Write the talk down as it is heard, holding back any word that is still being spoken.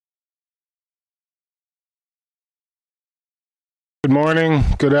Good morning,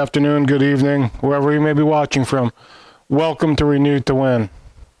 good afternoon, good evening, wherever you may be watching from. Welcome to Renewed to Win.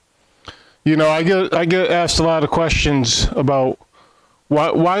 You know, I get asked a lot of questions about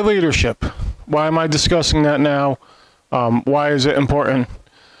why leadership? Why am I discussing that now? Why is it important?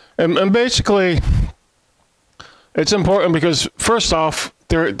 And basically, it's important because first off,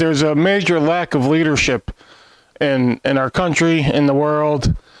 there's a major lack of leadership in our country, in the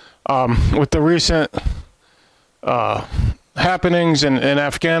world, with the recent happenings in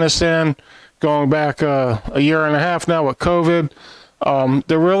Afghanistan, going back a year and a half now with COVID.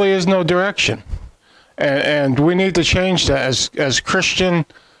 There really is no direction. And we need to change that as Christian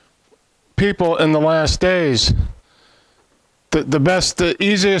people in the last days. The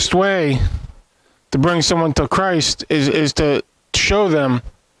easiest way to bring someone to Christ is to show them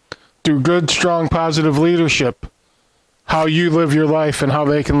through good, strong, positive leadership how you live your life and how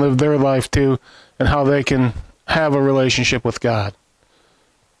they can live their life too, and how they can have a relationship with God.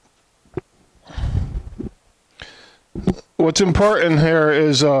 What's important here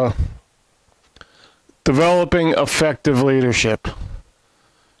is developing effective leadership.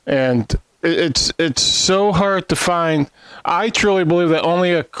 And it's so hard to find. I truly believe that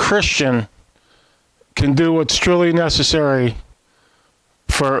only a Christian can do what's truly necessary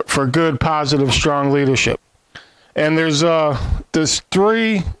for good, positive, strong leadership. And there's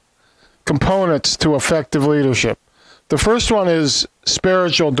three components to effective leadership. The first one is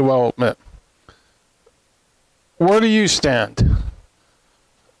spiritual development. Where do you stand?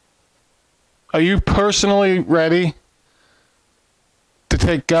 Are you personally ready to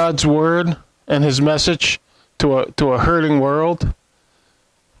take God's word and his message to a hurting world?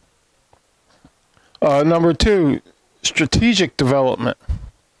 Number two, strategic development.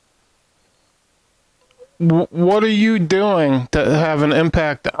 What are you doing to have an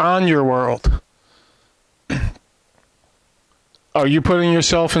impact on your world? Are you putting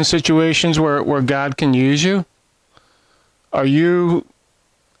yourself in situations where God can use you? Are you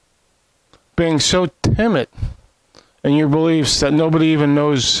being so timid in your beliefs that nobody even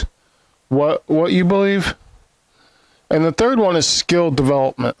knows what you believe? And the third one is skill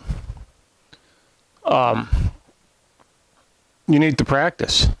development. You need to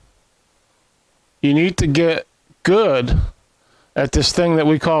practice. You need to get good at this thing that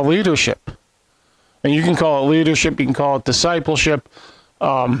we call leadership. And you can call it leadership, you can call it discipleship.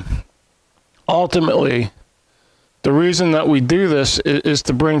 Ultimately, the reason that we do this is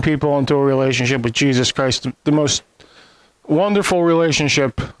to bring people into a relationship with Jesus Christ, the most wonderful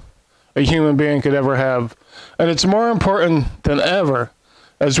relationship a human being could ever have. And it's more important than ever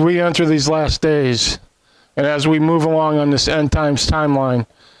as we enter these last days and as we move along on this end times timeline,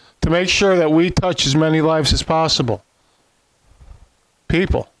 to make sure that we touch as many lives as possible.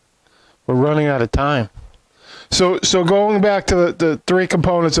 People, we're running out of time. So going back to the three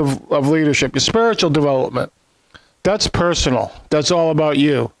components of leadership, your spiritual development, that's personal. That's all about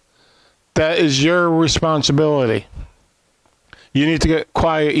you. That is your responsibility. You need to get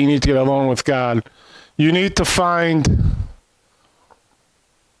quiet. You need to get alone with God. You need to find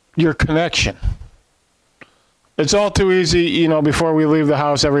your connection. It's all too easy, you know, before we leave the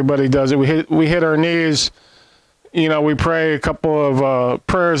house, everybody does it. We hit our knees, you know, we pray a couple of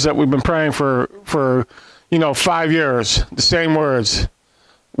prayers that we've been praying for 5 years, the same words.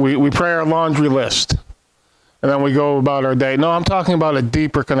 We pray our laundry list, and then we go about our day. No, I'm talking about a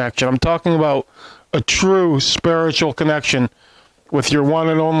deeper connection. I'm talking about a true spiritual connection with your one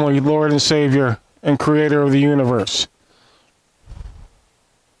and only Lord and Savior and Creator of the universe.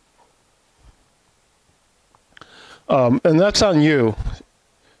 And that's on you.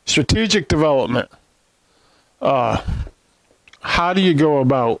 Strategic development. How do you go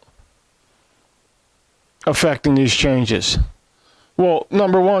about affecting these changes? Well,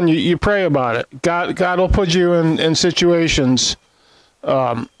 number one, you pray about it. God will put you in situations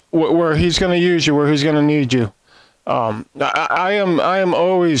where he's going to use you, where he's going to need you. I am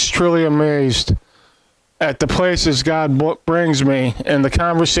always truly amazed at the places God brings me and the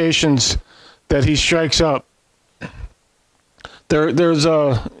conversations that he strikes up. There's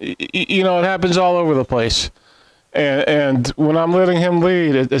it happens all over the place. And when I'm letting him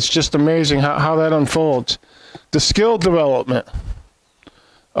lead, it's just amazing how that unfolds. The skill development.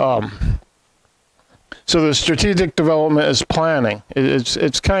 So the strategic development is planning.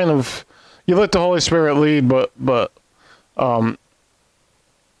 It's kind of, you let the Holy Spirit lead, but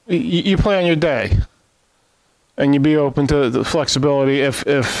you plan your day, and you be open to the flexibility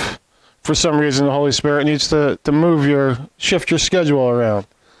if for some reason the Holy Spirit needs to shift your schedule around.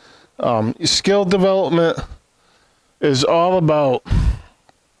 Skill development is all about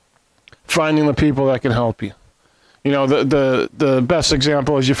finding the people that can help you. You know, the best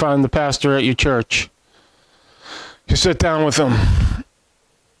example is you find the pastor at your church. You sit down with him.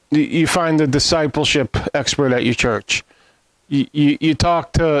 You find the discipleship expert at your church. You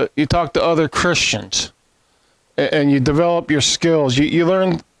talk to other Christians, and you develop your skills. You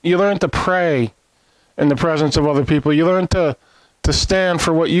learn to pray in the presence of other people. You learn to stand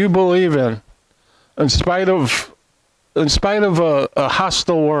for what you believe in spite of a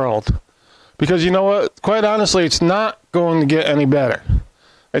hostile world. Because you know what? Quite honestly, it's not going to get any better.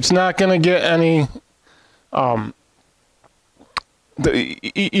 It's not going to get any.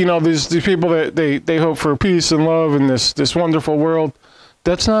 These people that they hope for peace and love in this wonderful world.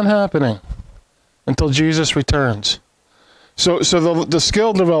 That's not happening until Jesus returns. So the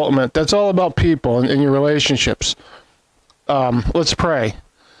skill development, that's all about people and your relationships. Let's pray.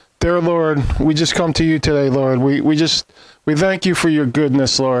 Dear Lord, we just come to you today, Lord. We thank you for your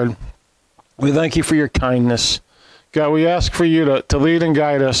goodness, Lord. We thank you for your kindness. God, we ask for you to lead and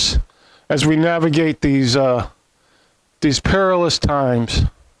guide us as we navigate these perilous times,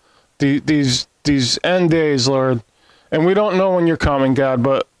 these end days, Lord. And we don't know when you're coming, God,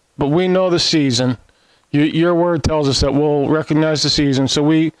 but we know the season. Your word tells us that we'll recognize the season. So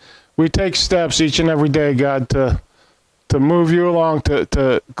we take steps each and every day, God, to move you along,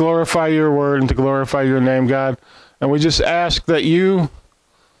 to glorify your word and to glorify your name, God. And we just ask that you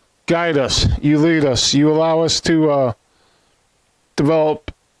guide us, you lead us, you allow us to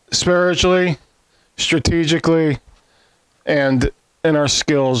develop spiritually, strategically, and in our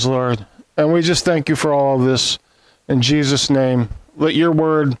skills, Lord. And we just thank you for all of this. In Jesus' name, let your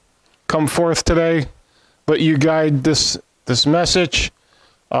word come forth today. Let you guide this message.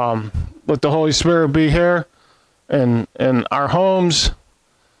 Let the Holy Spirit be here in our homes,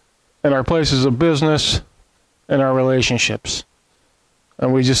 in our places of business, in our relationships.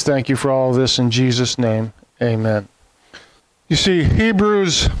 And we just thank you for all of this in Jesus' name. Amen. You see,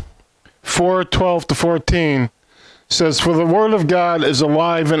 Hebrews 4:12-14 says, "For the word of God is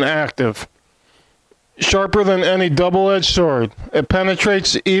alive and active, sharper than any double-edged sword. It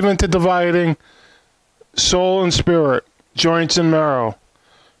penetrates even to dividing soul and spirit, joints and marrow.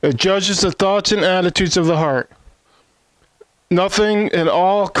 It judges the thoughts and attitudes of the heart. Nothing in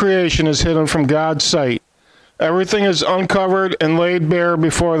all creation is hidden from God's sight. Everything is uncovered and laid bare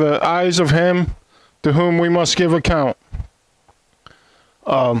before the eyes of him to whom we must give account."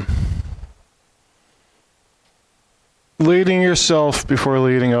 Leading yourself before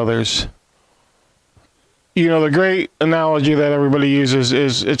leading others. You know, the great analogy that everybody uses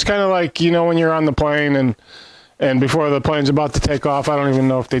is it's kind of like, you know, when you're on the plane and before the plane's about to take off. I don't even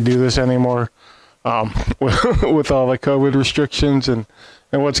know if they do this anymore with all the COVID restrictions and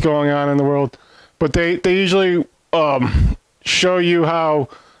what's going on in the world. But they usually show you how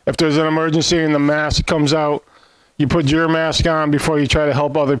if there's an emergency and the mask comes out, you put your mask on before you try to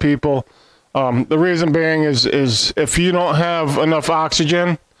help other people. The reason being is if you don't have enough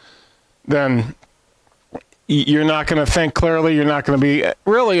oxygen, then you're not going to think clearly. You're not going to be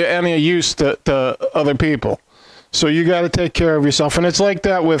really any use to other people. So you got to take care of yourself. And it's like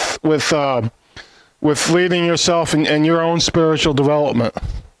that with leading yourself and your own spiritual development.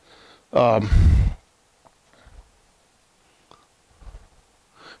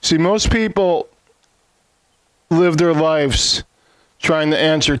 See, most people live their lives trying to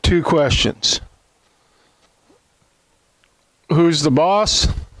answer two questions. Who's the boss?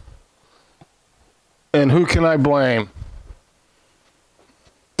 And who can I blame?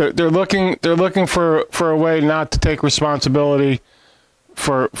 They're looking for a way not to take responsibility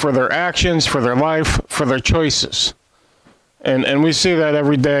for their actions, for their life, for their choices. And we see that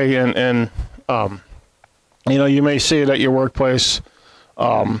every day, and you know, you may see it at your workplace.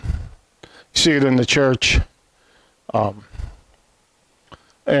 You see it in the church.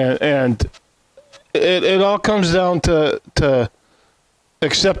 And it all comes down to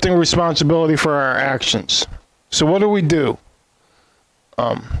accepting responsibility for our actions. So what do we do?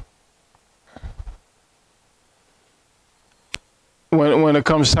 When it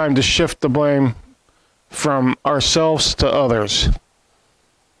comes time to shift the blame from ourselves to others.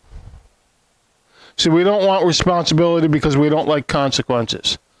 See, we don't want responsibility because we don't like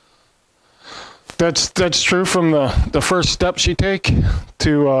consequences. That's true from the first steps you take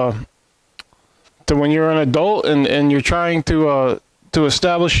to when you're an adult and you're trying to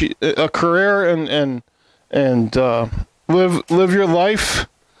establish a career and live your life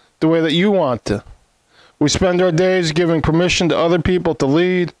the way that you want to. We spend our days giving permission to other people to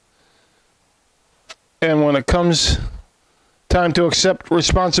lead, and when it comes time to accept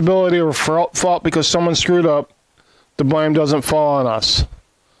responsibility or fault because someone screwed up, the blame doesn't fall on us.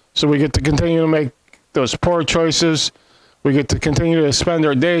 So we get to continue to make those poor choices. We get to continue to spend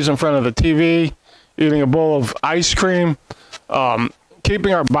our days in front of the TV, eating a bowl of ice cream,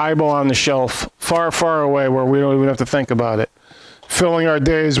 keeping our Bible on the shelf far, far away where we don't even have to think about it. Filling our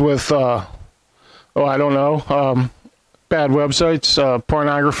days with, bad websites,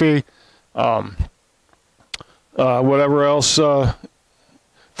 pornography, whatever else, the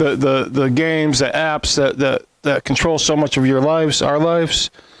games, the apps that control so much of your lives, our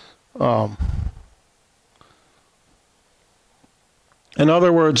lives. In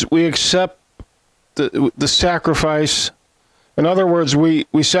other words, we accept the sacrifice. In other words, we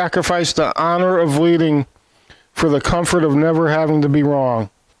sacrifice the honor of leading for the comfort of never having to be wrong.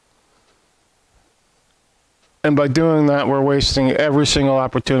 And by doing that, we're wasting every single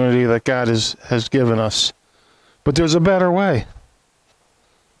opportunity that God has given us. But there's a better way.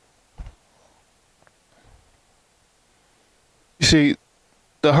 You see,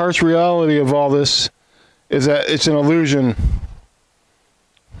 the harsh reality of all this is that it's an illusion.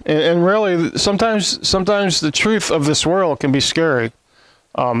 And really, sometimes the truth of this world can be scary.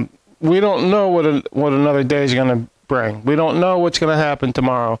 We don't know what another day is going to bring. We don't know what's going to happen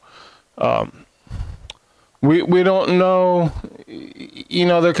tomorrow. We don't know.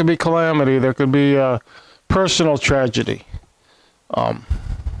 There could be calamity. There could be personal tragedy.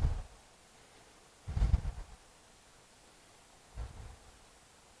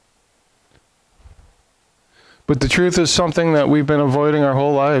 But the truth is something that we've been avoiding our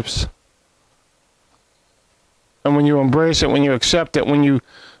whole lives. And when you embrace it, when you accept it, when you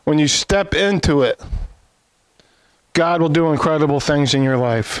step into it, God will do incredible things in your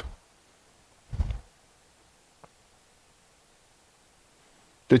life.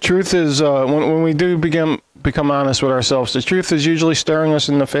 The truth is, when we do become honest with ourselves, the truth is usually staring us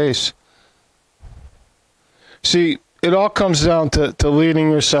in the face. See, it all comes down to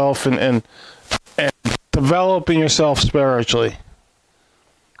leading yourself and developing yourself spiritually.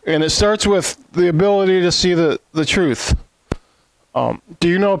 And it starts with the ability to see the truth. Do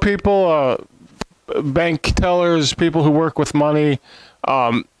you know people, bank tellers, people who work with money,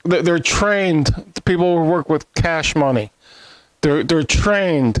 they're trained, people who work with cash money, they're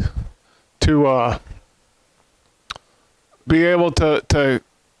trained to be able to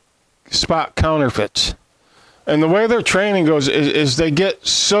spot counterfeits. And the way their training goes is they get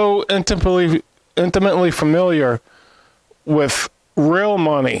so intimately familiar with real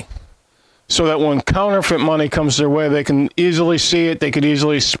money so that when counterfeit money comes their way, they can easily see it, they could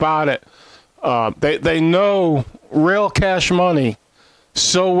easily spot it. They know real cash money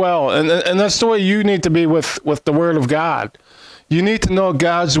so well. And that's the way you need to be with the Word of God. You need to know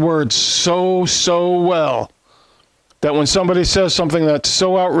God's Word so well that when somebody says something that's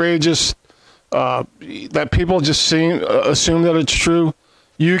so outrageous that people just assume that it's true,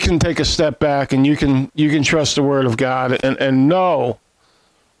 you can take a step back and you can trust the Word of God and know,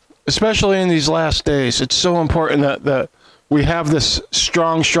 especially in these last days, it's so important that we have this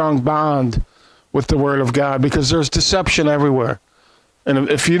strong bond with the Word of God, because there's deception everywhere. And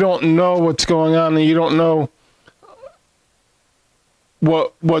if you don't know what's going on and you don't know where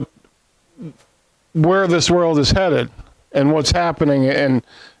this world is headed and what's happening and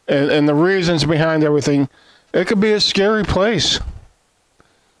the reasons behind everything, it could be a scary place.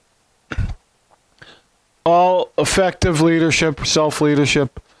 All effective leadership,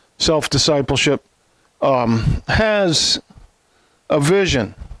 self-leadership, self-discipleship has a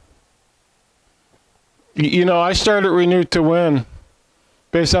vision. I started Renewed to Win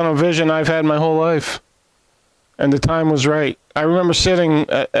based on a vision I've had my whole life. And the time was right. I remember sitting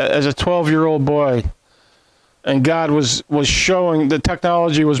as a 12-year-old boy, and God was showing, the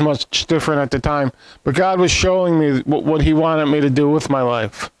technology was much different at the time, but God was showing me what He wanted me to do with my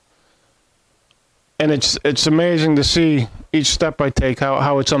life. And it's amazing to see each step I take,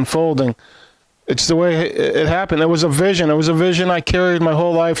 how it's unfolding. It's the way it happened. It was a vision. It was a vision I carried my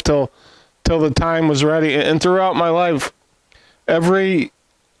whole life till the time was ready. And throughout my life, every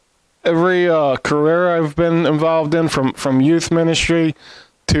career I've been involved in, from youth ministry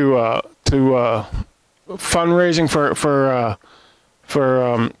to fundraising for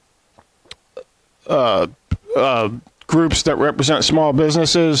groups that represent small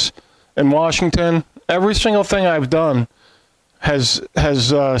businesses in Washington, every single thing I've done has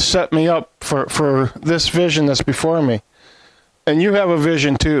set me up for this vision that's before me. And you have a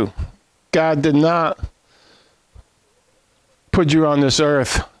vision too. God did not put you on this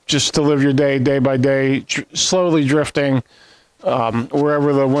earth just to live your day by day, slowly drifting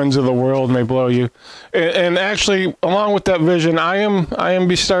wherever the winds of the world may blow you. And actually, along with that vision, I am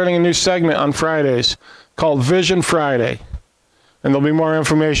be starting a new segment on Fridays called Vision Friday, And there'll be more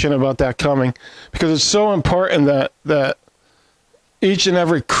information about that coming, because it's so important that each and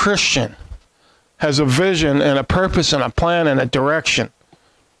every Christian has a vision and a purpose and a plan and a direction.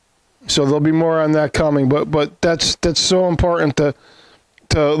 So there'll be more on that coming, but that's so important to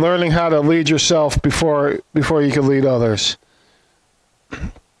learning how to lead yourself before you can lead others.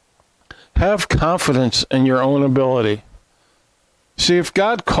 Have confidence in your own ability. See, if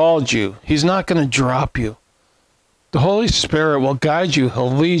God called you, He's not going to drop you. The Holy Spirit will guide you.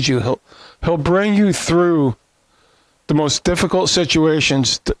 He'll lead you. He'll bring you through the most difficult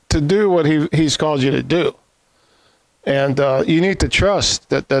situations to do what He's called you to do. And you need to trust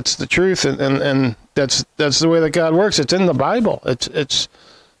that that's the truth, and that's the way that God works. It's in the Bible.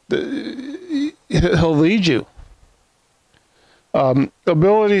 He'll lead you.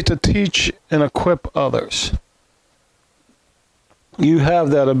 Ability to teach and equip others. You have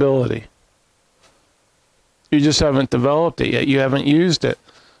that ability. You just haven't developed it yet. You haven't used it.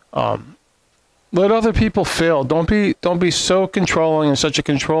 Let other people fail. Don't be so controlling and such a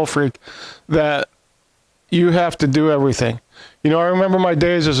control freak that you have to do everything. You know, I remember my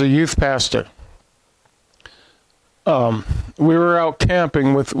days as a youth pastor. We were out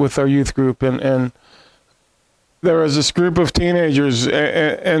camping with our youth group, and there was this group of teenagers,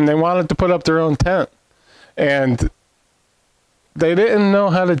 and they wanted to put up their own tent, and they didn't know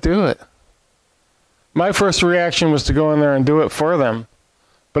how to do it. My first reaction was to go in there and do it for them.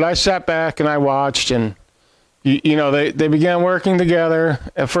 But I sat back and I watched, and you know, they began working together.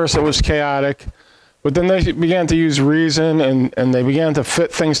 At first it was chaotic, but then they began to use reason, and they began to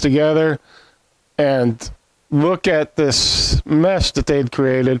fit things together and look at this mess that they'd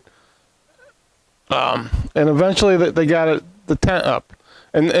created. And eventually they got the tent up.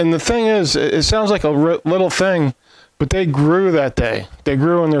 And the thing is, it sounds like a little thing, but they grew that day. They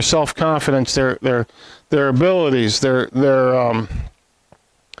grew in their self-confidence, their abilities, their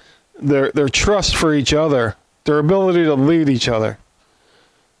trust for each other, their ability to lead each other.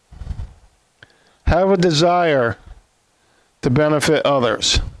 Have a desire to benefit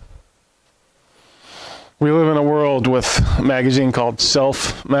others. We live in a world with a magazine called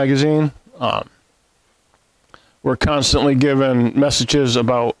Self Magazine. We're constantly given messages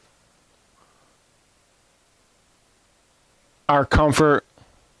about our comfort,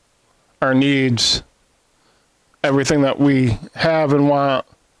 our needs, everything that we have and want.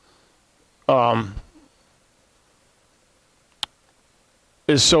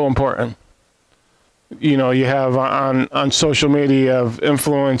 Is so important. You know, you have on social media of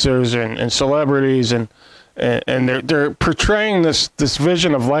influencers and celebrities, and they're portraying this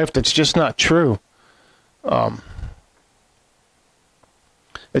vision of life that's just not true.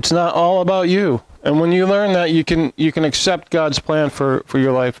 It's not all about you. And when you learn that, you can accept God's plan for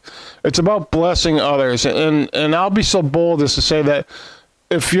your life. It's about blessing others. And I'll be so bold as to say that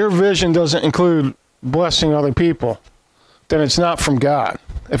if your vision doesn't include blessing other people, then it's not from God.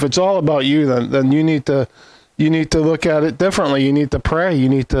 If it's all about you, then you need to look at it differently. You need to pray. You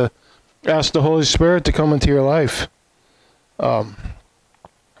need to ask the Holy Spirit to come into your life. You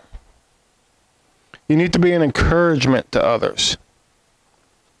need to be an encouragement to others.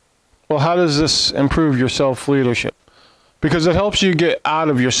 Well, how does this improve your self-leadership? Because it helps you get out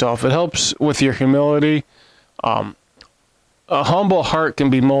of yourself. It helps with your humility. A humble heart can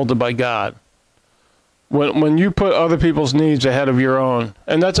be molded by God. When you put other people's needs ahead of your own,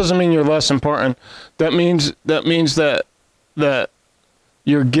 and that doesn't mean you're less important. That means that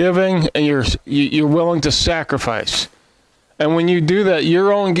you're giving and you're willing to sacrifice. And when you do that,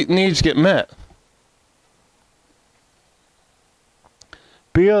 your own needs get met.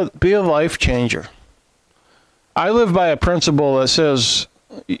 Be a life changer. I live by a principle that says,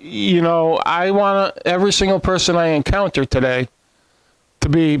 you know, I want every single person I encounter today to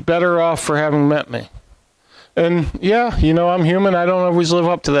be better off for having met me. And yeah, you know, I'm human. I don't always live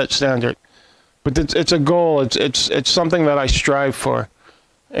up to that standard, but it's a goal. It's something that I strive for.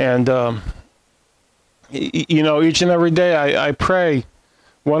 And you know, each and every day I pray.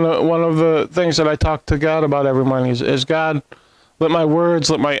 One of the things that I talk to God about every morning is God, let my words,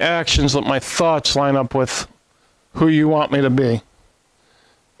 let my actions, let my thoughts line up with who you want me to be.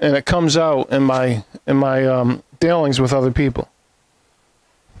 And it comes out in my dealings with other people.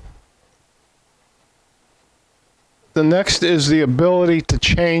 The next is the ability to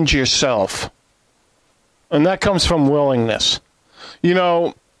change yourself. And that comes from willingness. You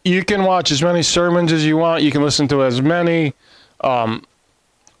know, you can watch as many sermons as you want. You can listen to as many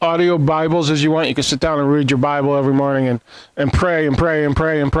audio Bibles as you want. You can sit down and read your Bible every morning and pray and pray and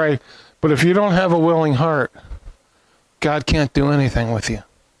pray and pray. But if you don't have a willing heart, God can't do anything with you.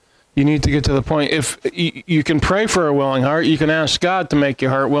 You need to get to the point. If you can pray for a willing heart, you can ask God to make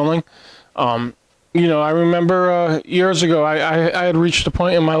your heart willing. I remember years ago, I had reached a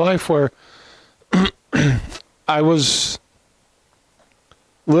point in my life where I was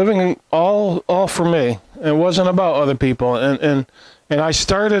living all for me. It wasn't about other people, and I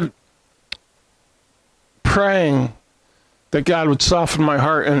started praying that God would soften my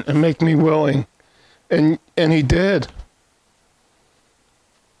heart and make me willing, and He did.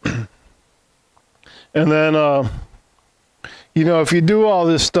 And then, if you do all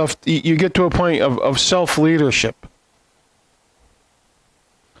this stuff, you get to a point of self-leadership.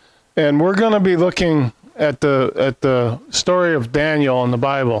 And we're going to be looking at the story of Daniel in the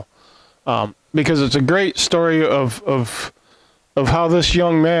Bible, because it's a great story of how this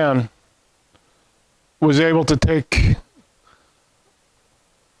young man was able to take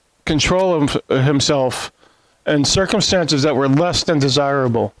control of himself in circumstances that were less than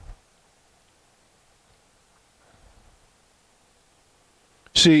desirable.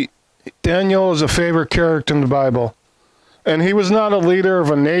 See, Daniel is a favorite character in the Bible, and he was not a leader of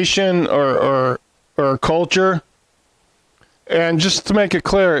a nation or a culture. And just to make it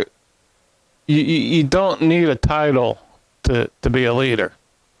clear, you don't need a title to be a leader.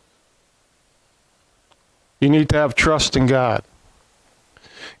 You need to have trust in God.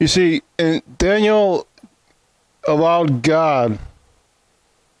 You see, Daniel allowed God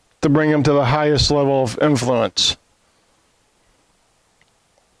to bring him to the highest level of influence.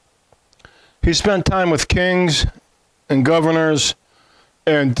 He spent time with kings and governors,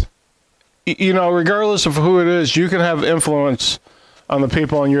 and, regardless of who it is, you can have influence on the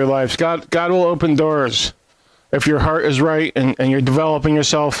people in your lives. God will open doors if your heart is right and you're developing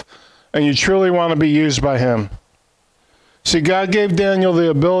yourself and you truly want to be used by Him. See, God gave Daniel the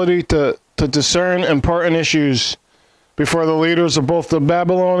ability to discern important issues before the leaders of both the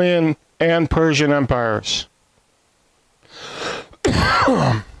Babylonian and Persian empires.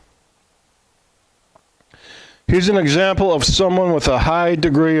 He's an example of someone with a high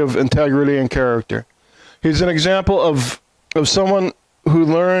degree of integrity and character. He's an example of someone who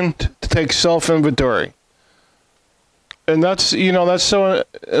learned to take self-inventory. And that's so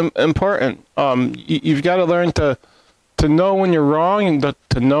important. You've got to learn to know when you're wrong, and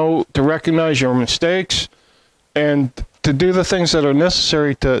to recognize your mistakes, and to do the things that are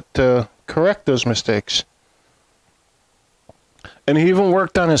necessary to correct those mistakes. And he even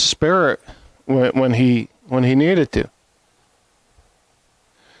worked on his spirit when he needed to.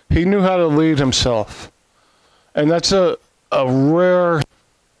 He knew how to lead himself. And that's a rare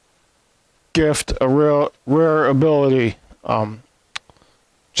gift, a rare ability,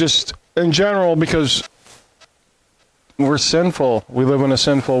 just in general, because we're sinful. We live in a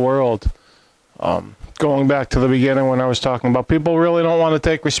sinful world. Going back to the beginning when I was talking about people really don't want to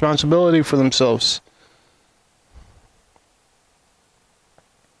take responsibility for themselves.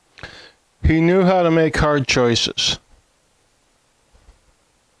 He knew how to make hard choices.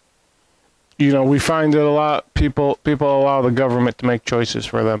 We find that a lot people allow the government to make choices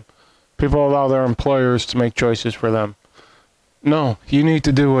for them. People allow their employers to make choices for them. No, you need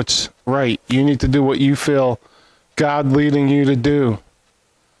to do what's right. You need to do what you feel God leading you to do.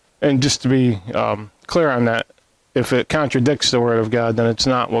 And just to be clear on that, if it contradicts the Word of God, then it's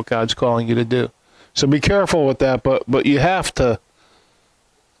not what God's calling you to do. So be careful with that, but you have to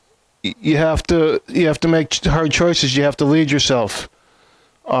make hard choices. You have to lead yourself.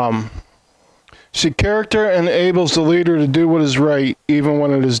 See, character enables the leader to do what is right, even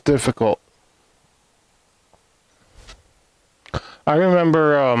when it is difficult. I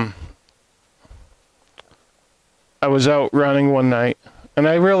remember I was out running one night, and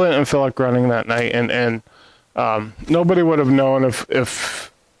I really didn't feel like running that night, and nobody would have known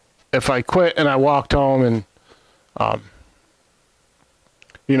if I quit and I walked home and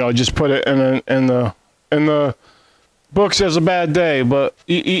just put it in the books as a bad day. But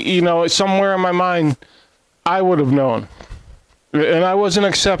somewhere in my mind, I would have known, and I wasn't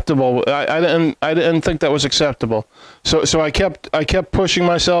acceptable. I didn't think that was acceptable. So I kept pushing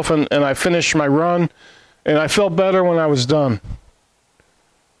myself, and I finished my run, and I felt better when I was done.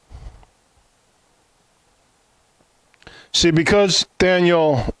 See, because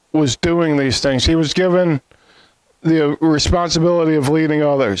Daniel was doing these things, he was given the responsibility of leading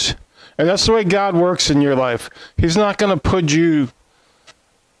others. And that's the way God works in your life. He's not going to put you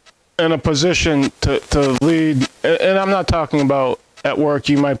in a position to lead. And I'm not talking about at work.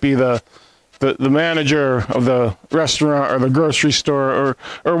 You might be the manager of the restaurant or the grocery store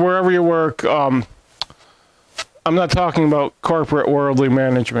or wherever you work. I'm not talking about corporate worldly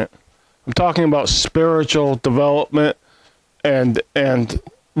management. I'm talking about spiritual development and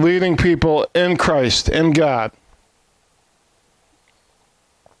leading people in Christ, in God.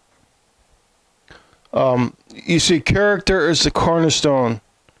 You see, character is the cornerstone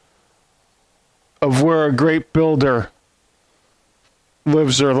of where a great builder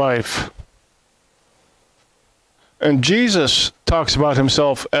lives their life. And Jesus talks about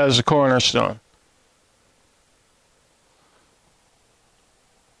himself as a cornerstone.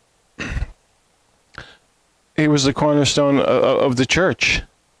 He was the cornerstone of the church.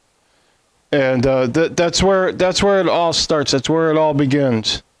 And that's where it all starts. That's where it all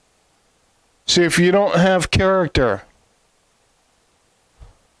begins. See, if you don't have character,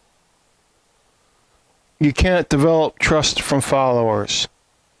 you can't develop trust from followers.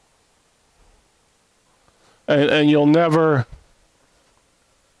 And you'll never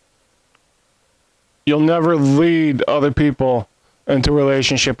lead other people into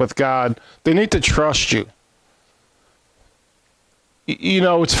relationship with God. They need to trust you. You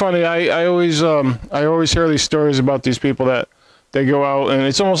know, it's funny. I always hear these stories about these people that they go out and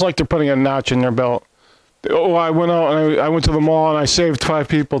it's almost like they're putting a notch in their belt. Oh, I went out and I went to the mall and I saved 5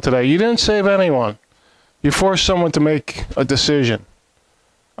 people today. You didn't save anyone. You forced someone to make a decision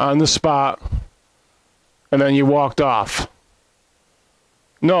on the spot, and then you walked off.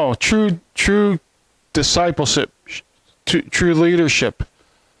 No, true discipleship, true leadership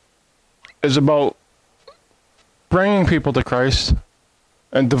is about bringing people to Christ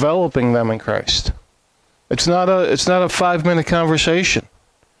and developing them in Christ. It's not a 5-minute conversation.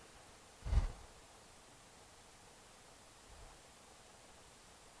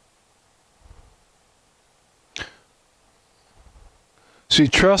 See,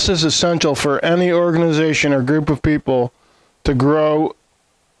 trust is essential for any organization or group of people to grow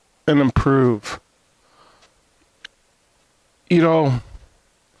and improve. You know,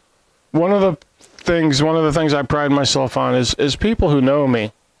 one of the things I pride myself on is people who know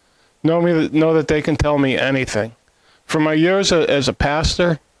me that they can tell me anything. From my years as a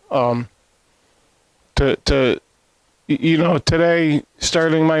pastor, to you know, today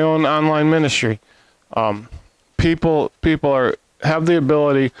starting my own online ministry, people have the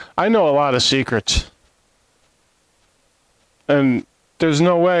ability. I know a lot of secrets, and there's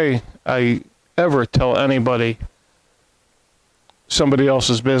no way I ever tell anybody somebody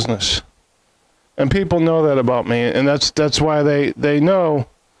else's business. And people know that about me, and that's why they know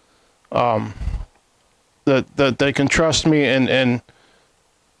that they can trust me, and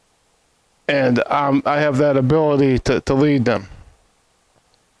I have that ability to lead them.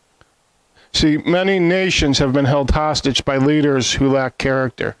 See, many nations have been held hostage by leaders who lack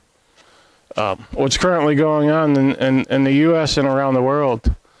character. What's currently going on in the U.S. and around the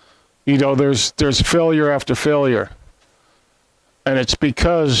world, you know, there's failure after failure, and it's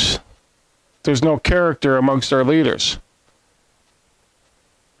because there's no character amongst our leaders.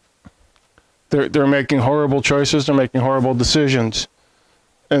 They're making horrible choices. They're making horrible decisions.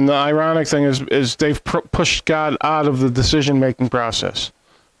 And the ironic thing is they've pushed God out of the decision-making process.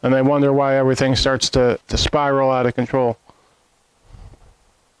 And they wonder why everything starts to spiral out of control.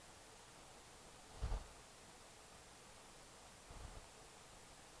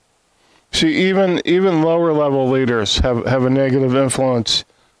 See, even lower level leaders have a negative influence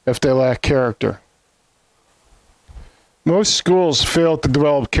if they lack character. Most schools fail to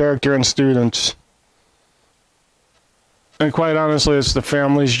develop character in students. And quite honestly, it's the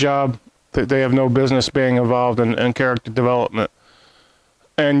family's job. They have no business being involved in character development.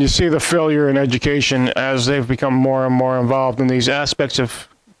 And you see the failure in education as they've become more and more involved in these aspects of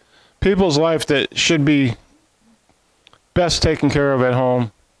people's life that should be best taken care of at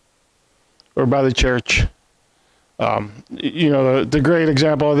home or by the church. You know, the great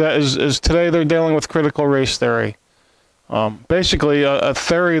example of that is today they're dealing with critical race theory. Basically, a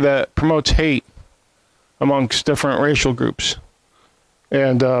theory that promotes hate amongst different racial groups.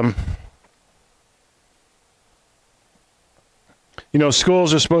 And, you know,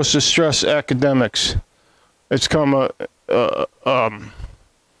 schools are supposed to stress academics. It's come a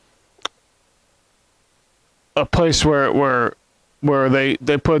place where they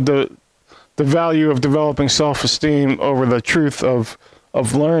put the value of developing self-esteem over the truth of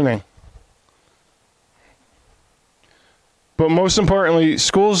learning. But most importantly,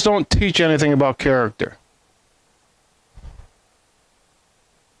 schools don't teach anything about character.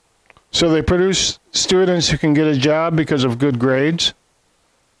 So they produce students who can get a job because of good grades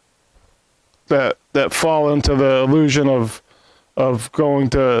that fall into the illusion of going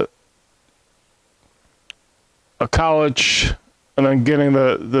to a college and then getting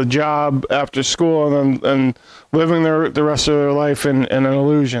the job after school and living the rest of their life in an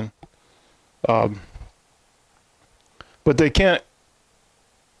illusion. But they can't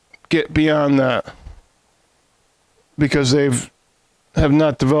get beyond that because have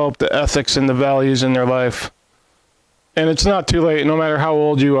not developed the ethics and the values in their life. And it's not too late. No matter how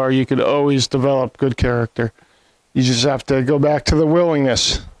old you are, you could always develop good character. You just have to go back to the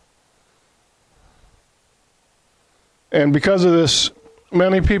willingness. And because of this,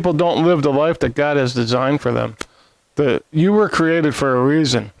 many people don't live the life that God has designed for them. You were created for a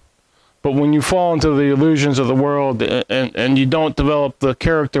reason. But when you fall into the illusions of the world and you don't develop the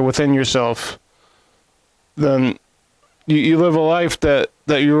character within yourself, then you live a life that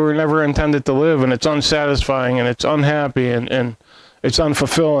you were never intended to live, and it's unsatisfying, and it's unhappy, and it's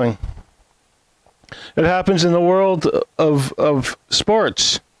unfulfilling. It happens in the world of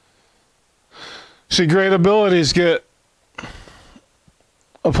sports. See, great abilities get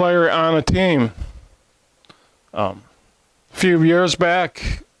a player on a team. A few years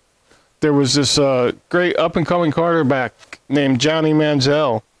back, there was this great up-and-coming quarterback named Johnny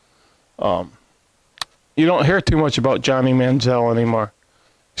Manziel. You don't hear too much about Johnny Manziel anymore,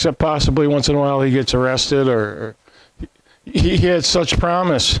 except possibly once in a while he gets arrested or he had such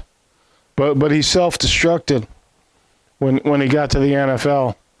promise, but he self-destructed when he got to the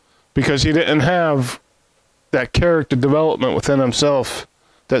NFL because he didn't have that character development within himself,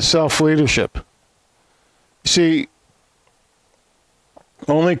 that self-leadership. You see,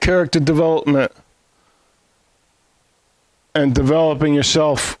 only character development and developing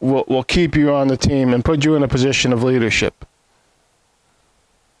yourself will keep you on the team and put you in a position of leadership.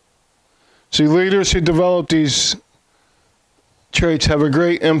 See, leaders who develop these traits have a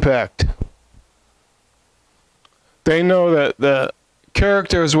great impact. They know that the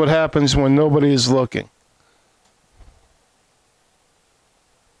character is what happens when nobody is looking.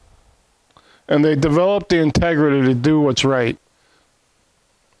 And they develop the integrity to do what's right,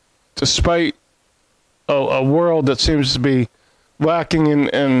 despite a world that seems to be lacking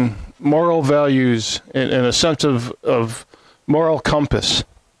in moral values and a sense of moral compass.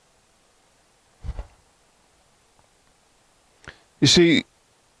 You see,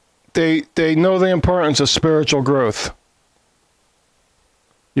 they know the importance of spiritual growth.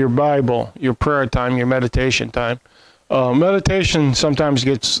 Your Bible, your prayer time, your meditation time. Meditation sometimes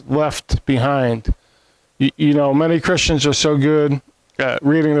gets left behind. You know, many Christians are so good at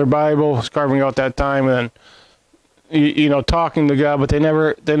reading their Bible, carving out that time, and then, talking to God, but they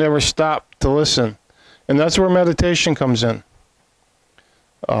never stop to listen. And that's where meditation comes in.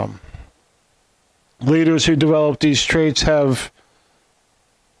 Leaders who develop these traits have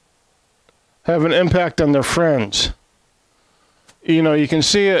an impact on their friends. You can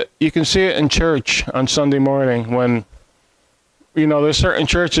see it in church on Sunday morning when, there's certain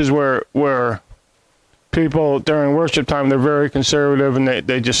churches where people during worship time, they're very conservative and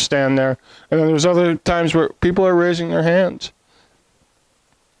they just stand there. And then there's other times where people are raising their hands.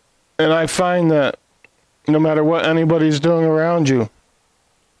 And I find that no matter what anybody's doing around you,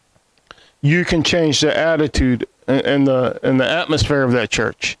 you can change the attitude and the atmosphere of that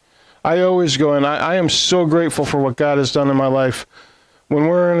church. I always go, and I am so grateful for what God has done in my life. When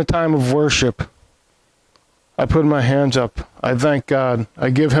we're in a time of worship, I put my hands up. I thank God.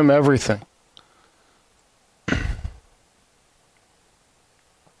 I give him everything.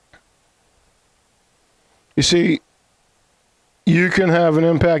 You see, you can have an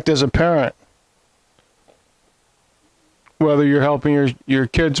impact as a parent, whether you're helping your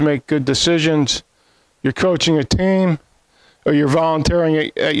kids make good decisions, you're coaching a team, or you're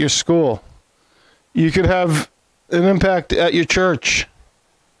volunteering at your school. You could have an impact at your church.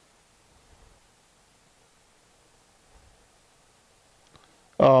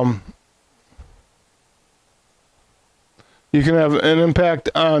 You can have an impact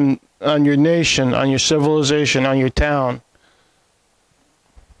on your nation, on your civilization, on your town.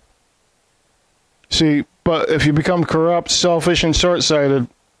 See, but if you become corrupt, selfish, and short-sighted,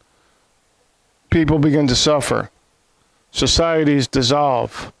 people begin to suffer. Societies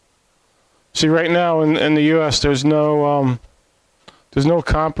dissolve. See, right now in the U.S., there's no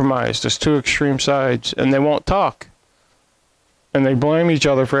compromise. There's two extreme sides, and they won't talk. And they blame each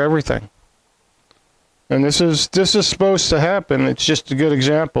other for everything. And this is supposed to happen. It's just a good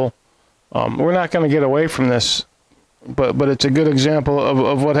example. We're not going to get away from this, but it's a good example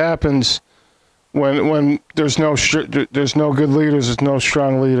of what happens when there's no good leaders, there's no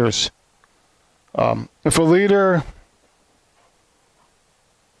strong leaders. If a leader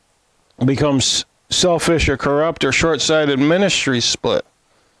becomes selfish or corrupt or short-sighted, ministries split.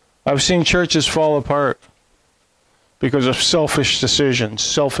 I've seen churches fall apart because of selfish decisions,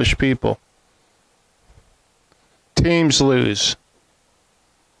 selfish people. Teams lose.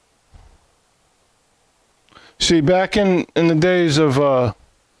 See, back in the days of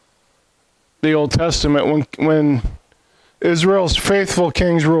the Old Testament, when Israel's faithful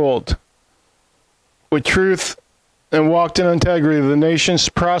kings ruled with truth and walked in integrity, the nations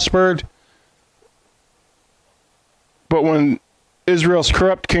prospered. But when Israel's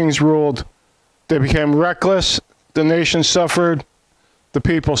corrupt kings ruled, they became reckless, the nation suffered, the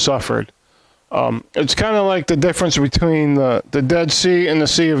people suffered. It's kind of like the difference between the Dead Sea and the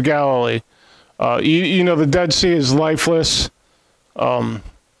Sea of Galilee. You know, the Dead Sea is lifeless,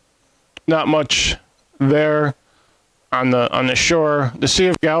 not much there on the shore. The Sea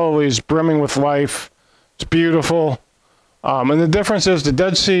of Galilee is brimming with life. It's beautiful. And the difference is the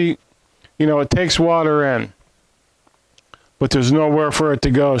Dead Sea, you know, it takes water in, but there's nowhere for it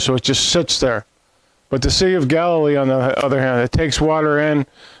to go, so it just sits there. But the Sea of Galilee, on the other hand, it takes water in,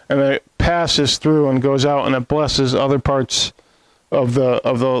 and it passes through and goes out, and it blesses other parts of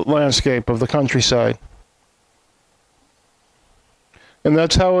the landscape, of the countryside. And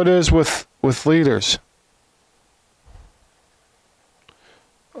that's how it is with leaders.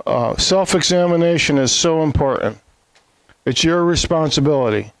 Self-examination is so important. It's your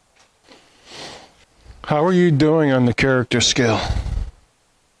responsibility. How are you doing on the character scale?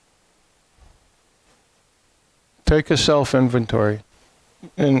 Take a self-inventory.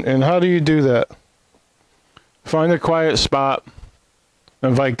 And how do you do that? Find a quiet spot.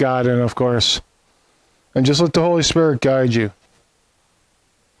 Invite God in, of course. And just let the Holy Spirit guide you.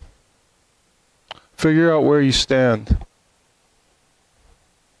 Figure out where you stand.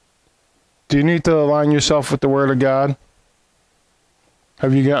 Do you need to align yourself with the Word of God?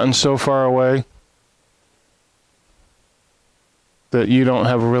 Have you gotten so far away that you don't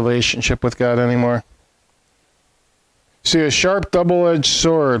have a relationship with God anymore? See, a sharp, double-edged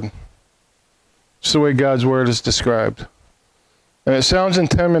sword. It's the way God's Word is described. And it sounds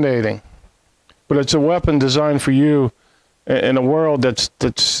intimidating, but it's a weapon designed for you in a world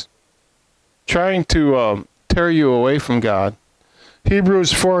that's trying to tear you away from God.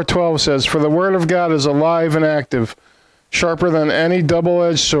 Hebrews 4:12 says, "For the Word of God is alive and active, sharper than any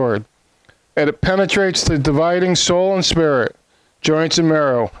double-edged sword, and it penetrates the dividing soul and spirit, joints and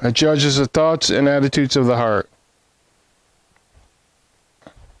marrow. It judges the thoughts and attitudes of the heart."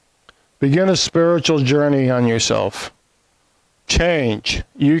 Begin a spiritual journey on yourself. Change.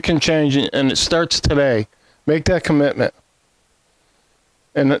 You can change, and it starts today. Make that commitment.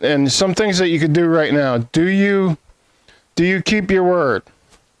 And some things that you could do right now. Do you keep your word?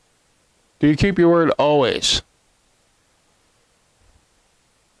 Do you keep your word always?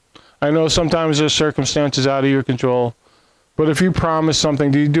 I know sometimes there's circumstances out of your control, but if you promise something,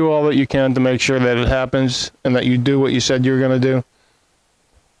 do you do all that you can to make sure that it happens and that you do what you said you were going to do?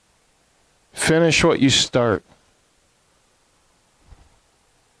 Finish what you start.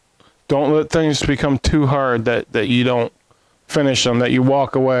 Don't let things become too hard that you don't finish them, that you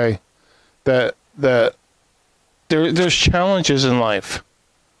walk away, that there's challenges in life.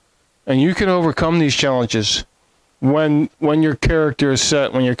 And you can overcome these challenges when your character is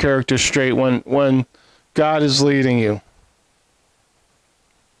set, when your character is straight, when God is leading you.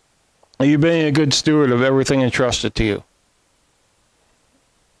 Are you being a good steward of everything entrusted to you?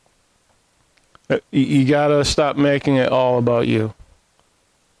 You got to stop making it all about you.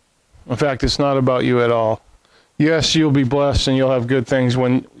 In fact, it's not about you at all. Yes, you'll be blessed and you'll have good things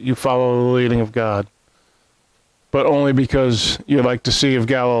when you follow the leading of God, but only because you're like the Sea of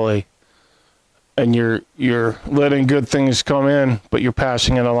Galilee and you're letting good things come in, but you're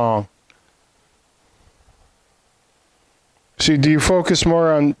passing it along. See, do you focus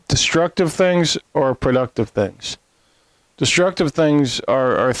more on destructive things or productive things? Destructive things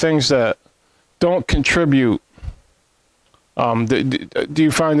are things that don't contribute. Do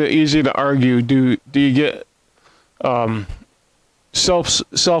you find it easy to argue? Do you get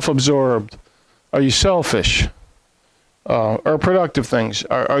self-absorbed? Are you selfish? Or productive things?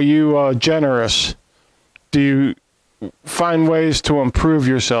 Are you generous? Do you find ways to improve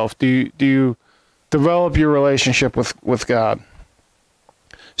yourself? Do you develop your relationship with God?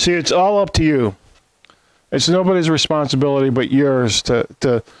 See, it's all up to you. It's nobody's responsibility but yours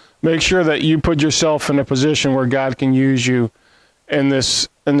to make sure that you put yourself in a position where God can use you in this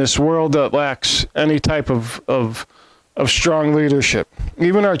world that lacks any type of strong leadership.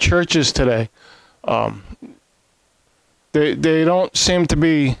 Even our churches today, they don't seem to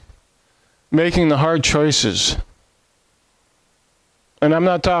be making the hard choices. And I'm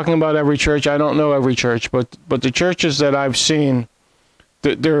not talking about every church. I don't know every church, but the churches that I've seen,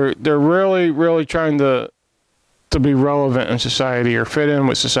 they're really, really trying to be relevant in society or fit in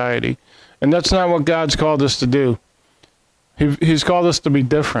with society. And that's not what God's called us to do. He's called us to be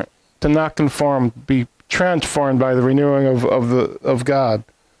different, to not conform, be transformed by the renewing of God.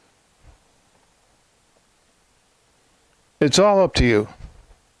 It's all up to you.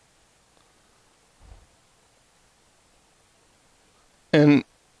 And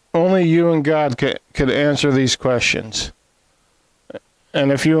only you and God could answer these questions.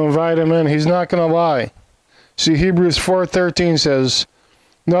 And if you invite him in, he's not going to lie. See, Hebrews 4:13 says,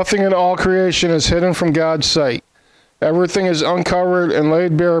 "Nothing in all creation is hidden from God's sight. Everything is uncovered and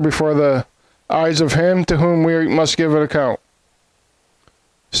laid bare before the eyes of him to whom we must give an account."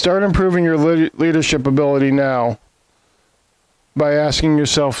 Start improving your leadership ability now by asking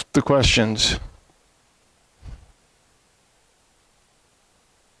yourself the questions.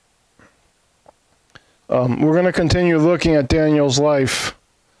 We're going to continue looking at Daniel's life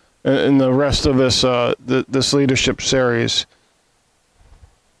in the rest of this leadership series.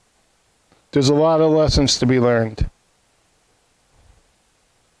 There's a lot of lessons to be learned.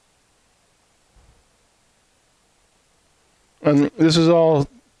 And this is all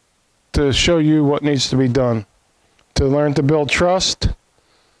to show you what needs to be done. To learn to build trust,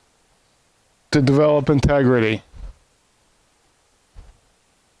 to develop integrity.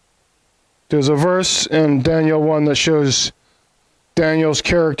 There's a verse in Daniel 1 that shows Daniel's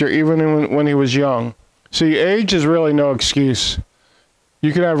character even when he was young. See, age is really no excuse.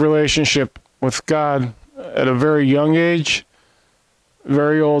 You can have a relationship with God at a very young age,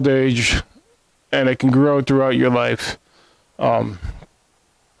 very old age, and it can grow throughout your life.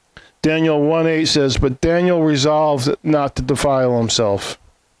 Daniel 1:8 says, "But Daniel resolved not to defile himself."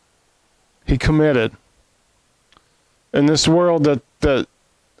 He committed. In this world that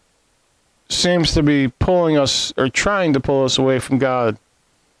seems to be pulling us or trying to pull us away from God,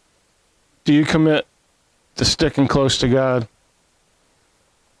 do you commit to sticking close to God?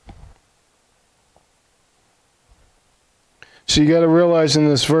 So you got to realize in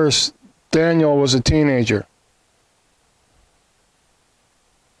this verse, Daniel was a teenager.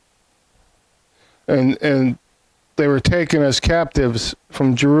 And they were taken as captives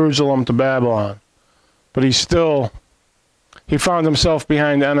from Jerusalem to Babylon. But he found himself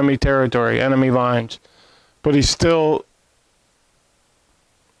behind enemy territory, enemy lines. But he still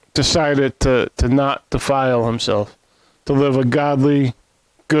decided to not defile himself, to live a godly,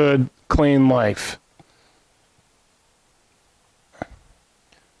 good, clean life.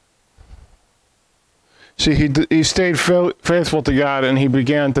 See, he stayed faithful to God, and he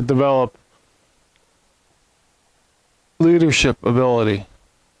began to develop leadership ability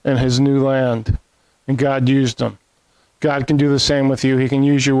in his new land, and God used him. God can do the same with you. He can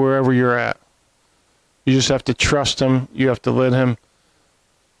use you wherever you're at. You just have to trust him. You have to let him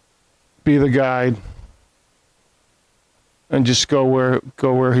be the guide, and just go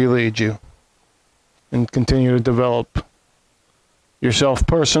where he leads you, and continue to develop yourself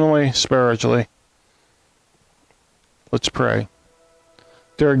personally, spiritually. Let's pray.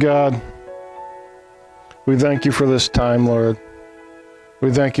 Dear God, we thank you for this time, Lord.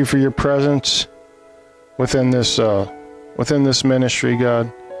 We thank you for your presence within this ministry,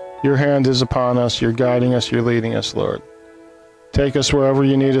 God. Your hand is upon us. You're guiding us. You're leading us, Lord. Take us wherever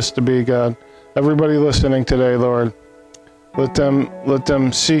you need us to be, God. Everybody listening today, Lord, let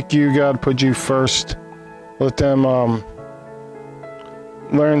them seek you, God. Put you first. Let them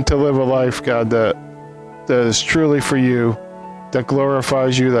learn to live a life, God, that is truly for you, that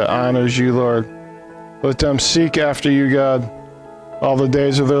glorifies you, that honors you, Lord. Let them seek after you, God, all the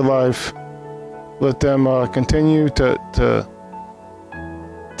days of their life. Let them continue to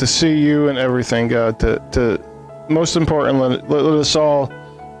see you in everything, God. To most importantly, let us all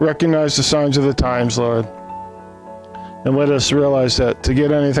recognize the signs of the times, Lord. And let us realize that to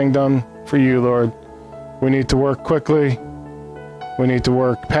get anything done for you, Lord, we need to work quickly. We need to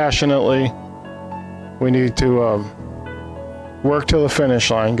work passionately. We need to work to the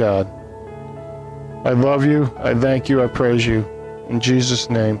finish line, God. I love you. I thank you. I praise you. In Jesus'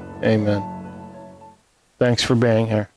 name, amen. Thanks for being here.